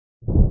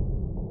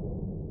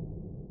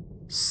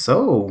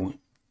So,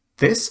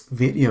 this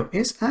video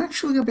is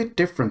actually a bit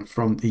different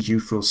from the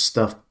usual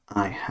stuff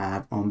I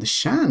have on the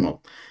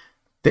channel.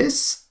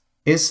 This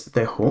is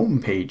the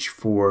homepage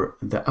for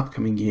the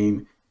upcoming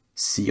game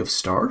Sea of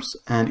Stars,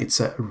 and it's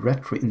a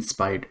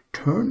retro-inspired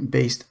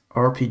turn-based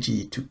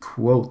RPG, to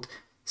quote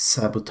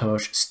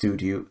Sabotage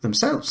Studio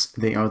themselves.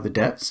 They are the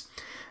devs,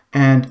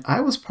 and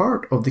I was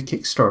part of the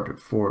Kickstarter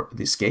for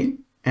this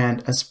game,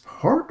 and as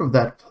part of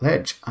that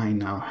pledge I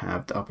now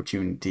have the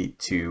opportunity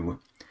to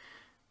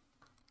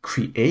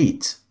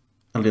create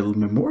a little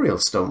memorial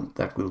stone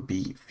that will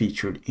be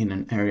featured in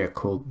an area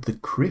called the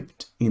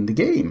Crypt in the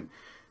game.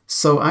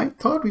 So I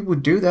thought we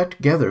would do that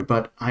together,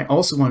 but I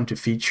also wanted to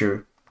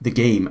feature the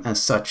game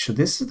as such. So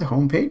this is the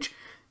homepage,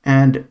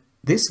 and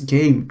this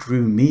game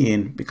drew me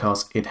in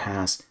because it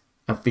has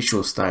a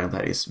visual style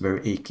that is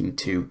very akin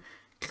to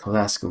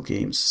classical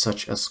games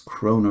such as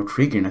Chrono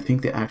Trigger, and I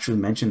think they actually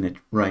mentioned it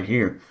right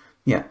here.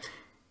 Yeah,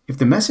 if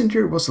the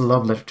messenger was a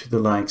love letter to the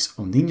likes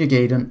of Ninja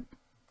Gaiden,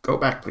 go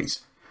back please.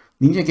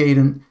 Ninja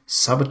Gaiden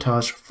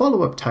Sabotage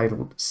follow-up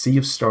titled Sea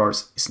of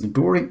Stars is an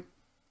adoring,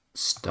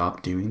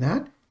 stop doing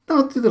that,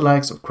 not to the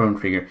likes of Chrono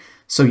Trigger.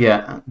 So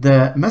yeah,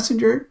 the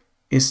Messenger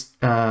is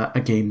a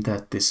game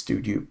that this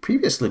studio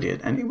previously did,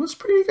 and it was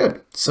pretty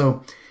good.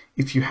 So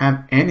if you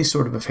have any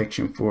sort of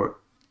affection for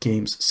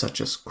games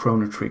such as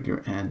Chrono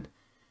Trigger and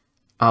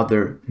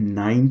other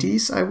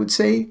 90s, I would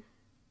say,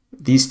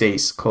 these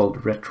days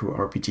called retro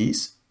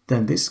RPGs,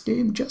 then this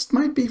game just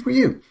might be for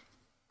you.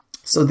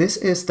 So this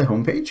is the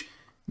homepage.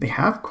 They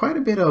have quite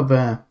a bit of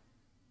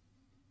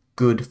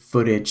good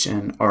footage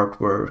and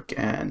artwork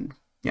and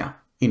yeah,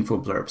 info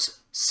blurbs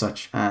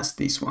such as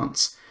these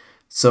ones.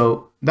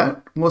 So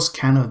that was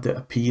kind of the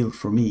appeal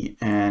for me,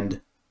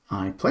 and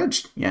I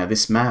pledged. Yeah,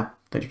 this map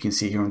that you can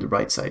see here on the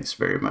right side is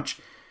very much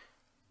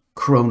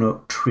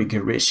Chrono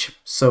Trigger-ish.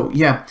 So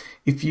yeah,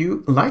 if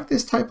you like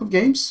this type of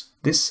games,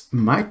 this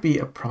might be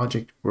a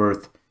project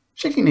worth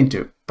checking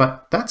into,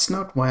 but that's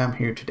not why I'm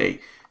here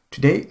today.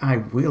 Today I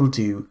will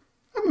do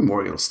a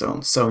memorial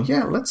stone. So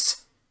yeah,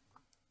 let's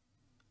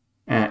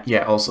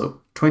yeah,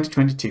 also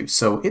 2022,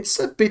 so it's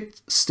a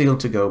bit still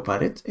to go,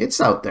 but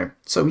it's out there.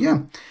 So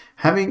yeah,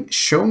 having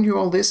shown you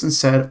all this and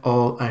said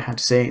all I had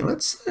to say,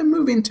 let's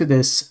move into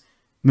this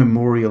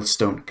memorial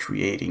stone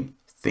creating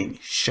thing,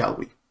 shall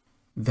we?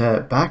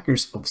 The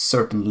backers of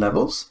certain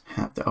levels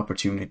have the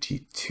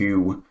opportunity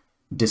to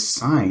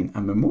design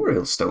a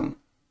memorial stone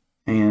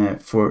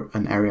for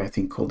an area I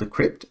think called the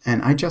Crypt,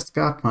 and I just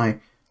got my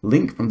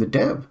link from the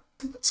dev.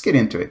 Let's get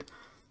into it.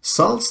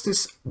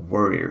 Solstice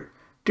Warrior.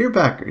 Dear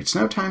backer, it's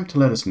now time to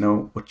let us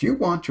know what you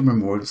want your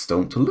memorial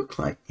stone to look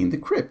like in the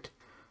Crypt.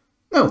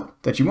 Note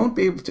that you won't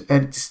be able to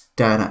edit this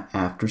data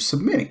after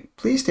submitting.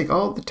 Please take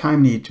all the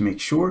time needed to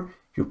make sure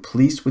you're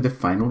pleased with the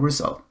final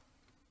result.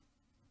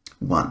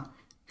 1.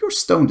 Your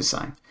stone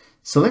design.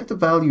 Select the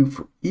value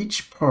for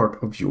each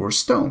part of your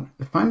stone.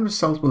 The final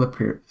result will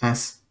appear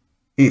as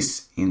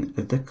is in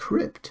the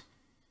Crypt.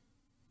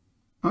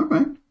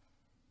 Alright,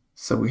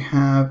 so we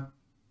have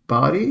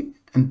body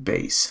and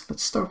base.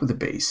 Let's start with the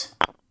base.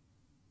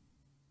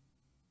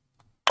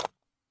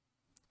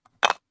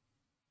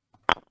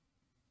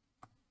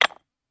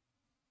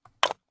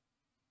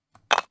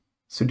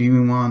 So do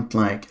you want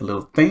like a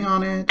little thing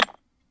on it?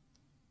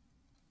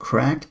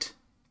 Cracked,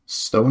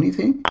 stony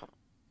thing?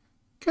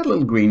 Got a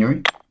little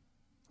greenery.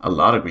 A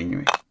lot of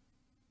greenery.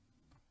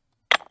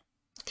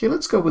 Okay,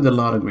 let's go with a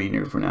lot of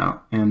greenery for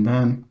now. And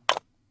then,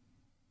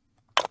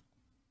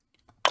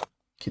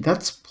 okay,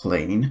 that's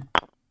plain.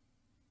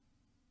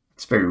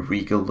 It's very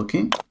regal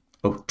looking.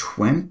 Oh,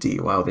 20.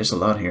 Wow, there's a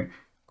lot here.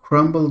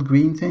 Crumbled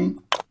green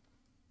thing.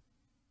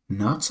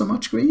 Not so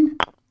much green.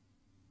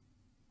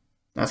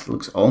 That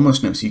looks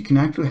almost new. So you can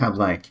actually have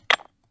like,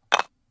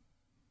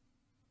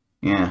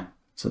 yeah,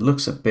 so it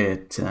looks a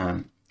bit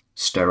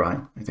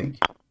sterile, I think.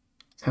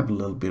 Let's have a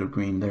little bit of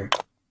green there.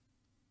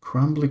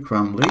 Crumbly,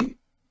 crumbly.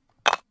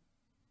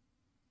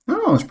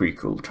 Oh, it's pretty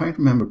cool. Try to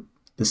remember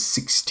the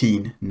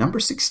 16, number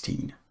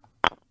 16.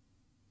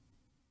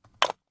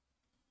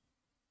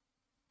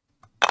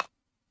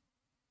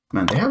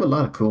 Man, they have a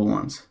lot of cool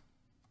ones.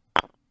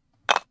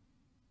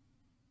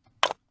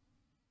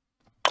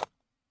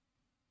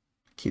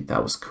 Okay,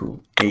 that was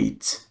cool.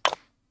 8.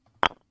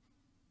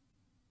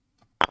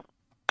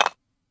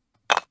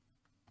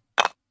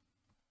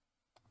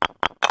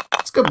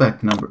 Let's go back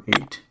to number 8.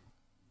 Yeah,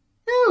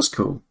 that was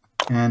cool.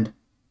 And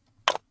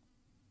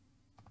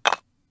I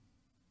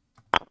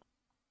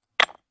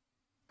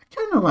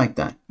kind of like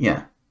that.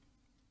 Yeah.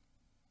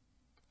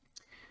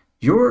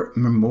 Your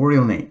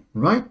memorial name.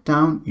 Write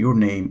down your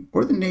name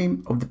or the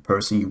name of the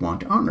person you want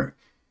to honor.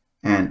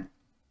 And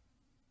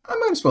I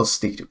might as well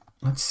stick to it.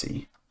 Let's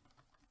see.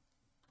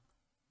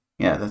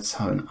 Yeah, that's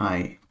how an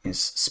I is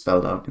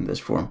spelled out in this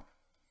form.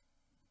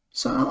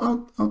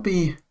 So I'll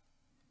be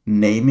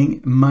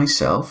naming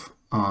myself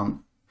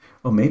on,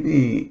 or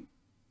maybe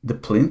the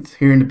plinth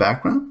here in the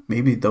background.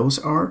 Maybe those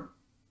are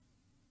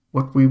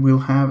what we will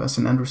have as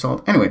an end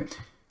result. Anyway,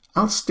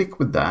 I'll stick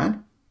with that.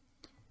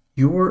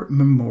 your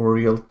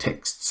memorial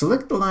text.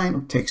 Select the line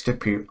of text to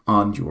appear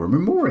on your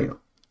memorial.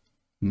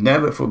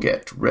 Never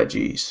forget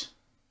Reggie's.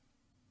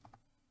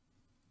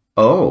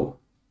 Oh,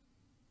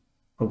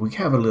 we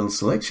have a little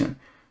selection.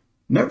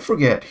 Never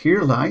forget,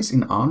 here lies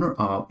in honor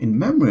of, in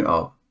memory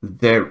of,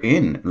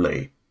 therein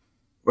lay.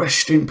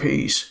 Rest in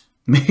peace.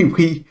 May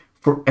we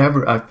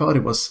forever, I thought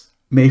it was,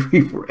 may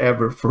we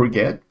forever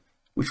forget,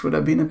 which would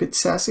have been a bit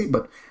sassy,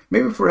 but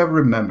may we forever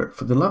remember,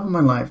 for the love of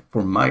my life,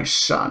 for my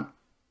son,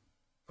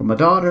 for my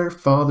daughter,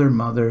 father,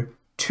 mother,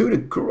 to the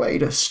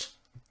greatest,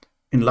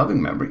 in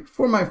loving memory,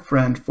 for my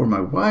friend, for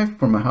my wife,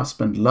 for my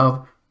husband,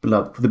 love,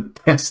 beloved, for the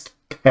best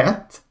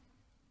pet.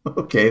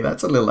 Okay,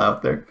 that's a little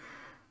out there.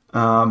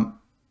 I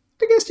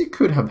guess you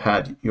could have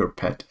had your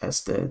pet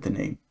as the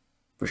name,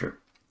 for sure.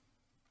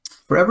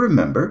 Forever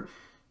remember,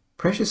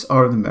 precious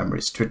are the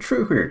memories to a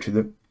true hero, to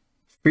the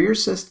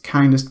fiercest,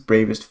 kindest,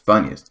 bravest,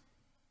 funniest.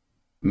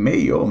 May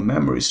your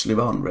memories live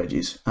on,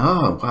 Reggie's.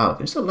 Ah, wow,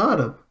 there's a lot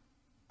of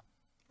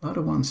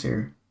ones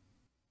here.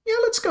 Yeah,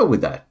 let's go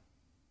with that.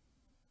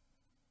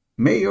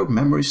 May your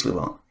memories live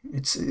on.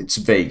 It's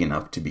vague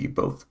enough to be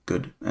both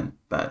good and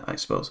bad, I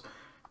suppose.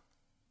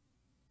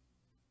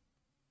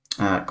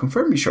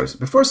 Confirm your choice.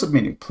 Before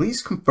submitting,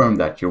 please confirm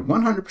that you're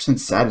 100%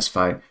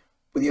 satisfied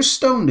with your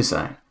stone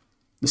design.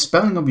 The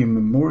spelling of your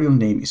memorial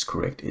name is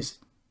correct, is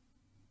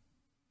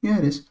it? Yeah,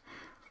 it is.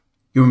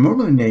 Your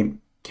memorial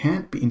name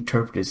can't be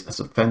interpreted as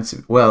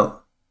offensive.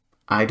 Well,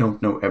 I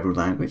don't know every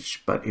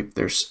language, but if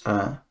there's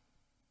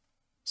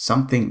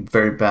something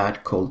very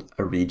bad called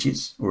a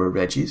Regis or a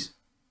Regis,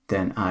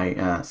 then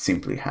I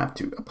simply have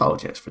to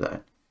apologize for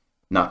that.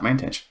 Not my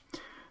intention.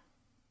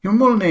 Your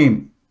memorial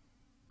name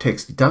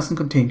text doesn't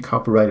contain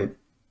copyrighted.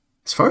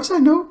 As far as I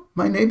know,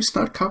 my name is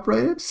not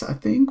copyrighted, so I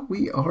think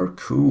we are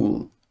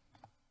cool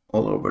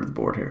all over the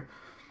board here.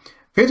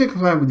 Failure to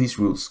comply with these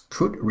rules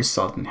could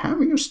result in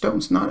having your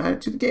stones not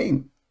added to the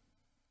game.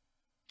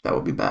 That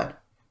would be bad.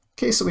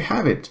 Okay, so we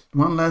have it.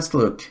 One last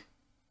look.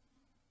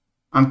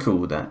 I'm cool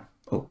with that.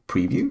 Oh,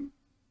 preview?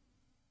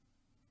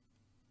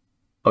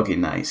 Okay,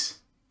 nice.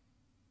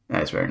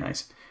 That's very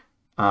nice.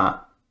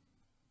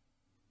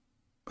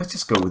 Let's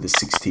just go with the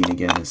 16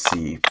 again and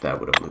see if that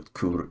would have looked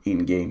cooler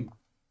in game.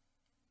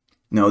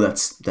 No,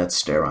 that's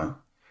sterile.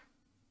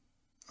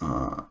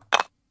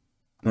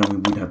 Then we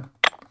would have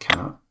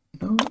cow.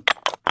 No,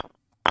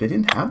 they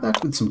didn't have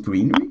that with some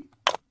greenery.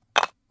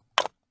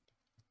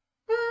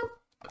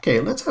 Okay,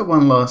 let's have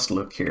one last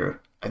look here.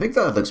 I think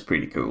that looks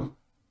pretty cool.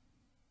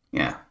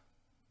 Yeah,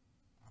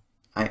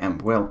 I am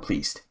well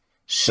pleased.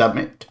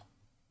 Submit.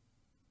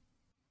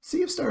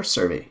 Sea of Stars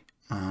survey,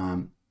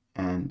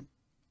 and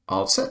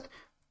all set.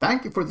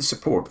 Thank you for the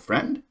support,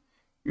 friend.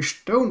 Your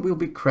stone will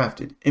be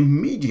crafted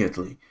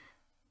immediately.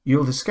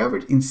 You'll discover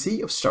it in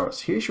Sea of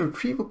Stars. Here's your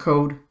retrieval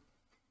code.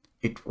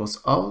 It was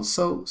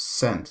also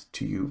sent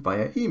to you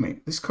via email.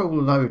 This code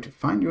will allow you to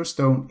find your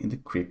stone in the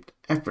crypt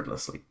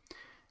effortlessly.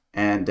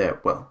 And,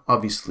 well,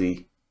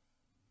 obviously,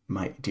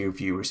 my dear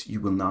viewers, you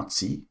will not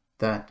see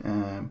that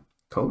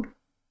code.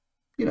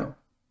 You know,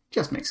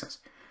 just makes sense.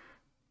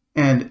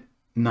 And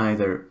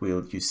neither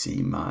will you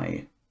see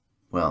my...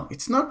 Well,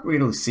 it's not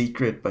really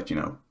secret, but you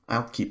know,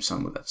 I'll keep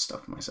some of that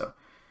stuff myself.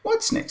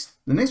 What's next?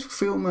 The next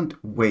fulfillment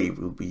wave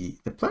will be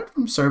the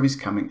platform service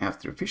coming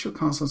after official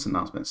console's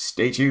announcement.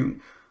 Stay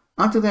tuned.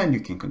 Until then, you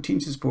can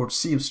continue to support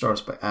Sea of Stars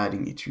by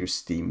adding it to your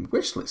Steam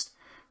wishlist,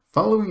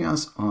 following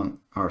us on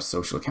our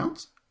social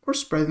accounts, or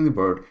spreading the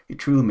word. It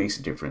truly makes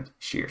a difference.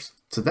 Cheers.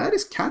 So that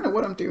is kind of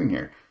what I'm doing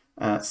here.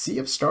 Sea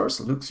of Stars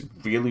looks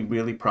really,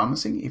 really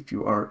promising if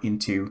you are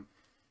into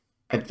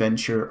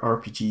adventure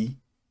RPG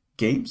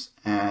games,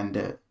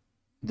 and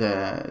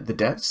the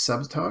devs,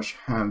 Sabotage,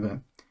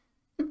 have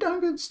done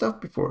good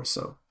stuff before,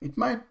 so it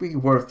might be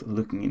worth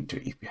looking into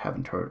if you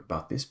haven't heard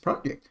about this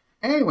project.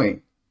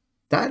 Anyway,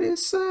 that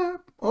is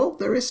all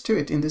there is to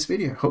it in this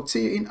video. Hope to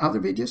see you in other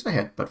videos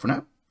ahead, but for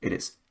now, it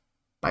is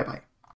bye-bye.